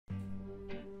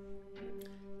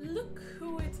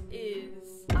who it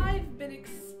is. I've been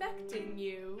expecting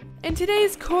you. In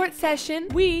today's court session,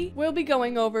 we will be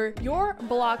going over your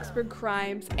Bloxburg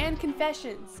crimes and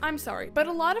confessions. I'm sorry, but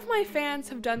a lot of my fans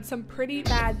have done some pretty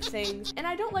bad things, and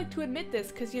I don't like to admit this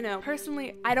because, you know,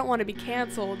 personally, I don't want to be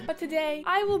canceled. But today,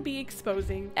 I will be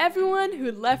exposing everyone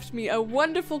who left me a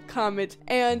wonderful comment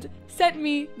and sent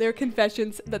me their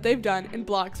confessions that they've done in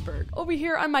Bloxburg. Over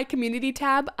here on my community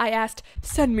tab, I asked,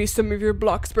 send me some of your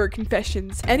Bloxburg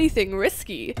confessions. Anything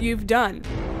risky you've done.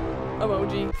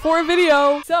 Emoji for a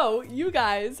video. So you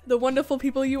guys, the wonderful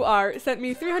people you are, sent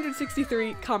me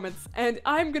 363 comments, and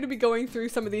I'm gonna be going through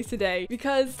some of these today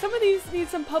because some of these need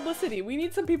some publicity. We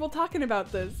need some people talking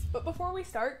about this. But before we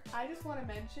start, I just want to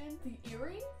mention the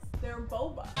earrings. They're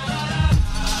boba.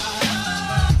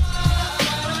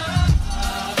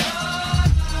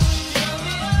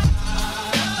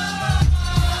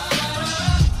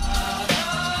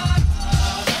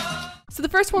 So the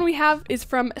first one we have is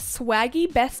from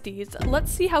Swaggy Besties.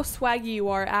 Let's see how swaggy you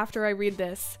are after I read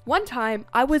this. One time,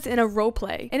 I was in a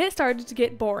roleplay, and it started to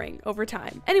get boring over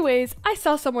time. Anyways, I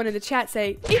saw someone in the chat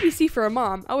say, ABC for a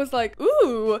mom. I was like,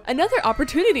 ooh, another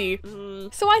opportunity.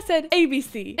 So I said,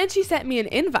 ABC, and she sent me an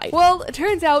invite. Well, it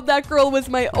turns out that girl was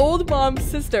my old mom's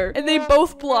sister, and they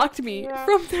both blocked me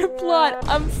from their plot.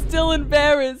 I'm still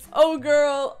embarrassed. Oh,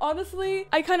 girl, honestly,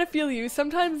 I kind of feel you.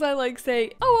 Sometimes I like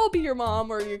say, oh, I'll be your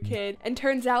mom or your kid. And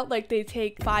turns out like they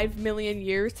take 5 million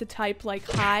years to type like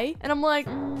hi. And I'm like,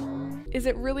 is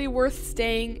it really worth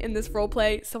staying in this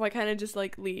roleplay? So I kind of just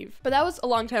like leave. But that was a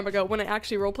long time ago when I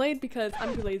actually roleplayed because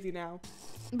I'm too lazy now.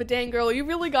 But dang girl, you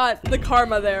really got the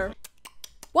karma there.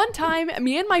 One time,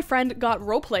 me and my friend got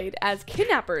roleplayed as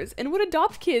kidnappers and would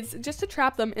adopt kids just to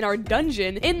trap them in our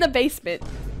dungeon in the basement.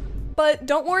 But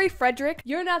don't worry, Frederick,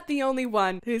 you're not the only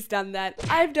one who's done that.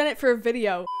 I've done it for a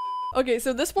video. Okay,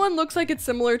 so this one looks like it's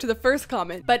similar to the first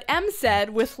comment, but M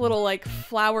said with little like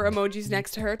flower emojis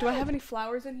next to her. Do I have any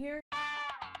flowers in here?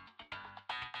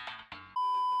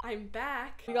 I'm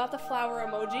back. We got the flower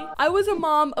emoji. I was a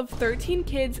mom of 13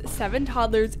 kids, 7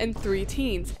 toddlers, and 3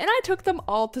 teens, and I took them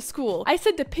all to school. I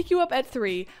said to pick you up at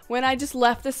 3 when I just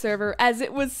left the server as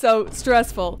it was so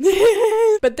stressful.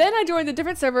 But then I joined a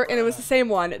different server and it was the same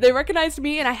one. They recognized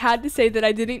me and I had to say that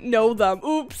I didn't know them.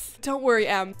 Oops. Don't worry,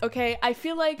 Em. Okay, I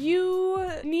feel like you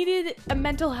needed a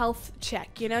mental health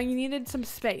check, you know? You needed some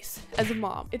space as a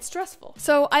mom. It's stressful.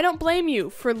 So I don't blame you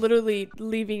for literally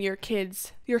leaving your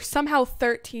kids. You're somehow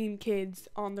 13 kids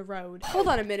on the road. Hold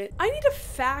on a minute. I need to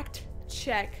fact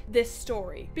check this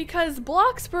story because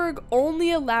Bloxburg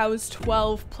only allows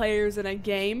 12 players in a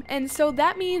game, and so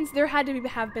that means there had to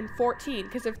have been 14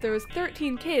 because if there was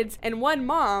 13 kids and 1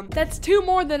 mom, that's 2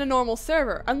 more than a normal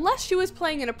server, unless she was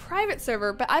playing in a private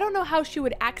server, but I don't know how she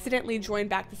would accidentally join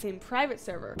back the same private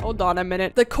server. Hold on a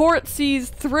minute. The court sees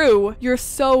through your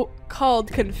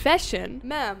so-called confession.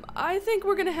 Ma'am, I think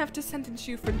we're gonna have to sentence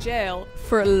you for jail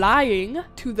for lying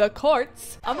to the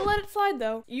courts. I'm gonna let it slide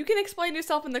though. You can explain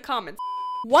yourself in the comments.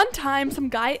 One time, some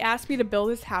guy asked me to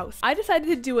build his house. I decided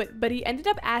to do it, but he ended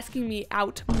up asking me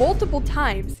out multiple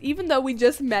times, even though we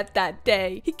just met that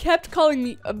day. He kept calling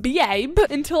me a babe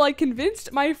until I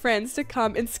convinced my friends to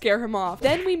come and scare him off.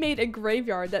 Then we made a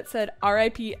graveyard that said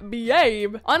R.I.P.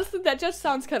 babe. Honestly, that just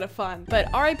sounds kind of fun, but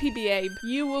R.I.P. babe,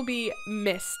 you will be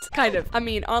missed. Kind of. I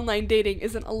mean, online dating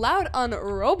isn't allowed on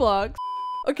Roblox.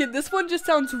 Okay, this one just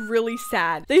sounds really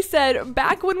sad. They said,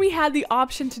 back when we had the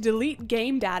option to delete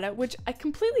game data, which I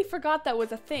completely forgot that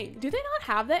was a thing. Do they not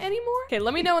have that anymore? Okay,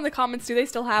 let me know in the comments, do they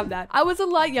still have that? I was a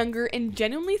lot younger and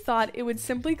genuinely thought it would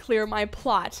simply clear my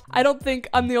plot. I don't think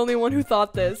I'm the only one who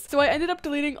thought this. So I ended up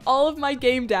deleting all of my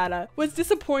game data. Was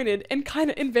disappointed and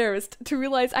kind of embarrassed to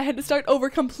realize I had to start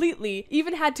over completely,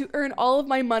 even had to earn all of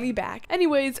my money back.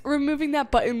 Anyways, removing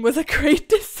that button was a great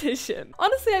decision.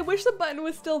 Honestly, I wish the button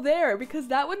was still there because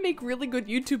that would make really good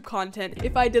YouTube content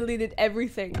if I deleted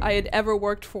everything I had ever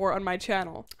worked for on my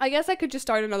channel. I guess I could just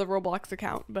start another Roblox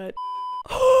account, but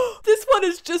this one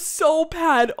is just so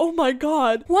bad. Oh my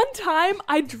god. One time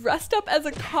I dressed up as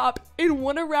a cop and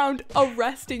went around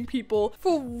arresting people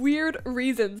for weird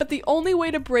reasons, but the only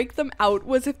way to break them out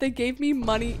was if they gave me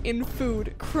money in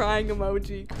food. Crying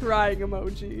emoji, crying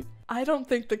emoji. I don't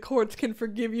think the courts can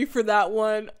forgive you for that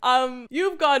one.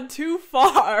 You've gone too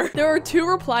far. There are 2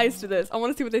 replies to this. I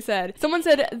want to see what they said. Someone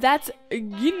said, that's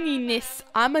gininess.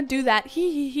 I'ma do that.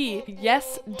 He.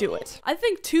 Yes, do it. I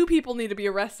think 2 people need to be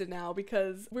arrested now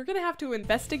because we're gonna have to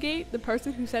investigate the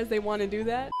person who says they want to do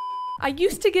that. I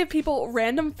used to give people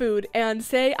random food and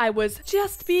say I was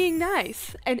just being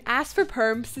nice and ask for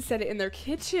perms to set it in their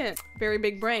kitchen. Very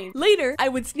big brain. Later, I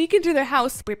would sneak into their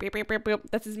house.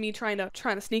 That's just me trying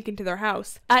to sneak into their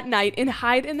house at night and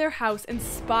hide in their house and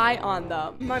spy on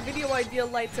them. My video idea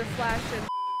lights are flashing.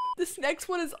 This next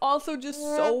one is also just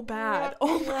so bad.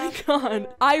 Oh my god.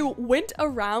 I went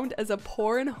around as a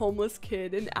poor and homeless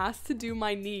kid and asked to do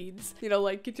my needs. You know,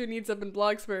 like get your needs up in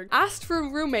Bloxburg. Asked for a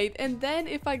roommate, and then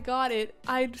if I got it,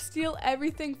 I'd steal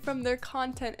everything from their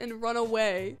content and run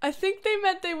away. I think they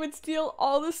meant they would steal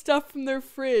all the stuff from their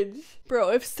fridge. Bro,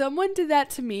 if someone did that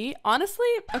to me, honestly,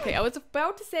 okay, I was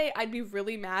about to say I'd be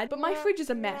really mad, but my fridge is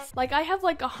a mess. Like I have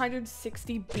like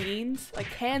 160 beans,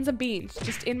 like cans of beans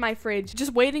just in my fridge,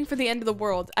 just waiting for the end of the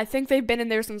world. I think they've been in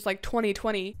there since like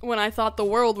 2020 when I thought the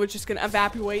world was just gonna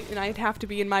evaporate and I'd have to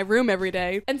be in my room every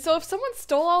day. And so if someone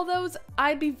stole all those,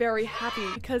 I'd be very happy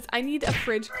because I need a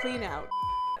fridge clean out.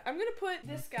 I'm gonna put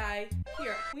this guy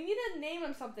here. We need to name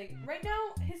him something. Right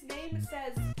now, his name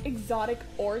says Exotic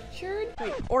Orchard.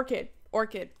 Wait, Orchid.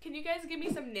 Orchid. Can you guys give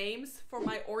me some names for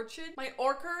my orchid? My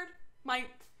orchid? My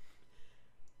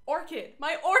orchid.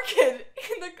 My orchid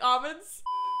in the comments.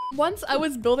 Once I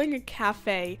was building a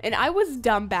cafe and I was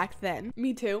dumb back then.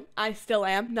 Me too. I still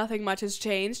am. Nothing much has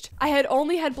changed. I had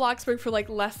only had Bloxburg for like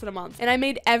less than a month and I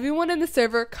made everyone in the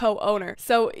server co-owner.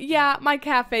 So yeah, my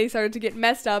cafe started to get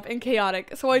messed up and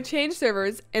chaotic. So I changed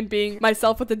servers and being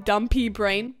myself with a dumb pea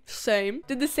brain, same.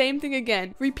 Did the same thing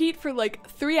again. Repeat for like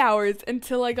 3 hours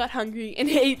until I got hungry and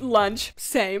ate lunch,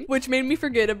 same. Which made me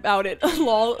forget about it.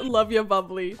 Lol, love ya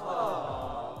bubbly.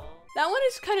 That one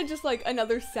is kind of just like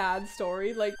another sad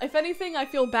story. Like, if anything, I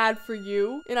feel bad for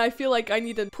you, and I feel like I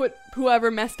need to put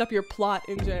whoever messed up your plot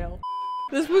in jail.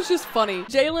 This was just funny.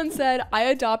 Jalen said, I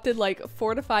adopted like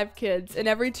 4 to 5 kids, and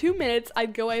every 2 minutes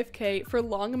I'd go AFK for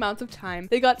long amounts of time.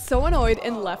 They got so annoyed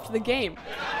and left the game.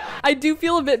 I do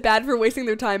feel a bit bad for wasting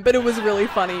their time, but it was really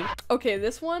funny. Okay,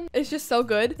 this one is just so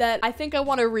good that I think I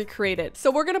want to recreate it.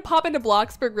 So we're gonna pop into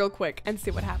Bloxburg real quick and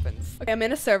see what happens. Okay, I'm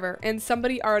in a server, and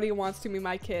somebody already wants to be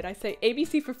my kid. I say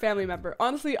ABC for family member.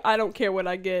 Honestly, I don't care what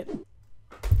I get.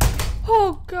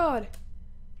 Oh god.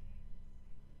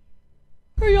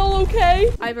 Are y'all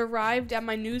okay? I've arrived at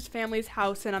my news family's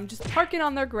house and I'm just parking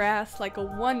on their grass like a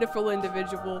wonderful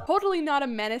individual. Totally not a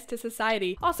menace to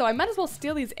society. Also, I might as well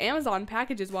steal these Amazon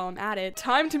packages while I'm at it.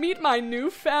 Time to meet my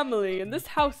new family, and this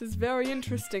house is very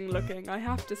interesting looking, I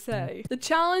have to say. The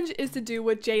challenge is to do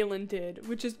what Jalen did,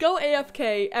 which is go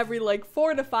AFK every like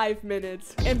 4 to 5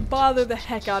 minutes and bother the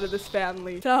heck out of this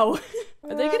family. So,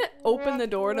 are they gonna open the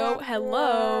door though?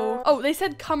 Hello? Oh, they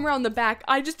said come around the back.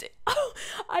 I just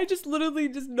literally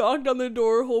just knocked on the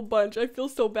door a whole bunch. I feel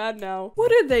so bad now.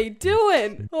 What are they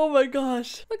doing? Oh my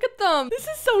gosh. Look at them. This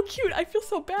is so cute. I feel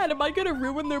so bad. Am I gonna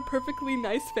ruin their perfectly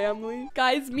nice family?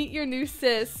 Guys, meet your new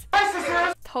sis. Hi,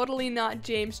 sister. Totally not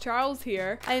James Charles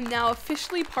here. I am now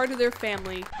officially part of their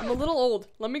family. I'm a little old.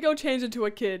 Let me go change into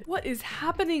a kid. What is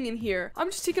happening in here?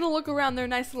 I'm just taking a look around their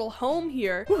nice little home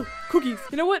here. Ooh, cookies.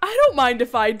 You know what? I don't mind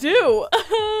if I do.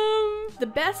 The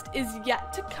best is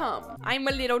yet to come. I'm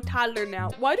a little toddler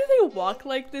now. Why do they walk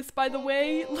like this, by the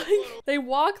way? Like, they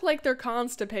walk like they're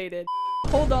constipated.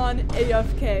 Hold on,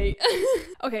 AFK.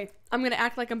 Okay, I'm gonna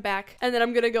act like I'm back, and then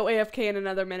I'm gonna go AFK in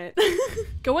another minute.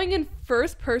 Going in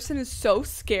first person is so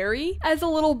scary. As a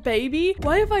little baby,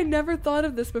 why have I never thought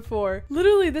of this before?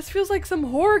 Literally, this feels like some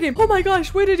horror game. Oh my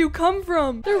gosh, where did you come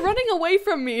from? They're running away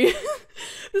from me.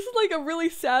 This is like a really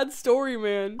sad story,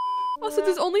 man. Also,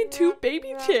 there's only 2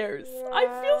 baby chairs. I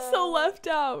feel so left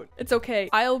out. It's okay.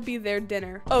 I'll be their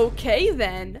dinner. Okay,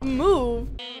 then. Move.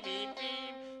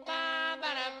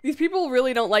 These people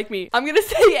really don't like me. I'm gonna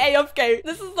say AFK.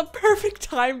 This is the perfect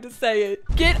time to say it.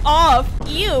 Get off.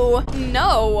 Ew.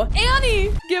 No. Annie,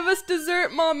 give us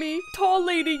dessert, mommy. Tall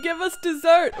lady, give us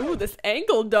dessert. Ooh, this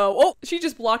angle though. Oh, she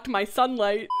just blocked my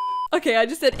sunlight. Okay, I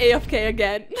just said AFK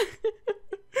again.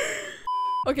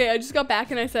 Okay, I just got back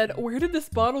and I said, where did this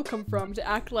bottle come from? To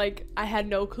act like I had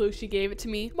no clue she gave it to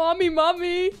me. Mommy,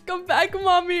 come back,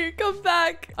 mommy, come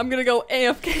back. I'm gonna go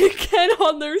AFK again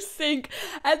on their sink.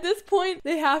 At this point,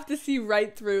 they have to see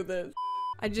right through this.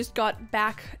 I just got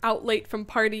back out late from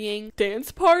partying.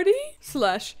 Dance party?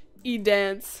 /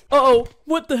 e-dance. Uh-oh,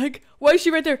 what the heck? Why is she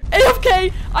right there?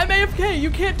 AFK! I'm AFK! You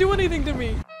can't do anything to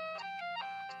me!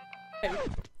 Okay.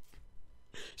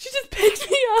 She just picked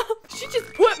me up. She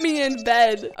just put me in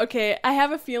bed. Okay, I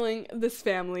have a feeling this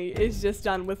family is just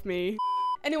done with me.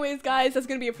 Anyways, guys, that's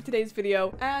gonna be it for today's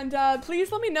video. And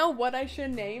please let me know what I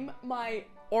should name my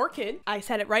orchid. I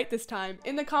said it right this time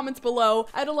in the comments below.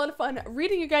 I had a lot of fun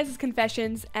reading you guys'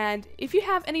 confessions. And if you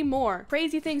have any more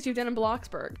crazy things you've done in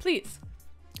Bloxburg, please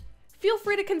feel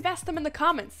free to confess them in the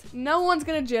comments. No one's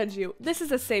gonna judge you. This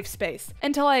is a safe space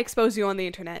until I expose you on the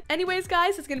internet. Anyways,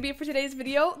 guys, that's gonna be it for today's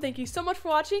video. Thank you so much for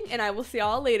watching, and I will see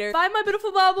y'all later. Bye, my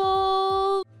beautiful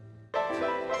bubbles!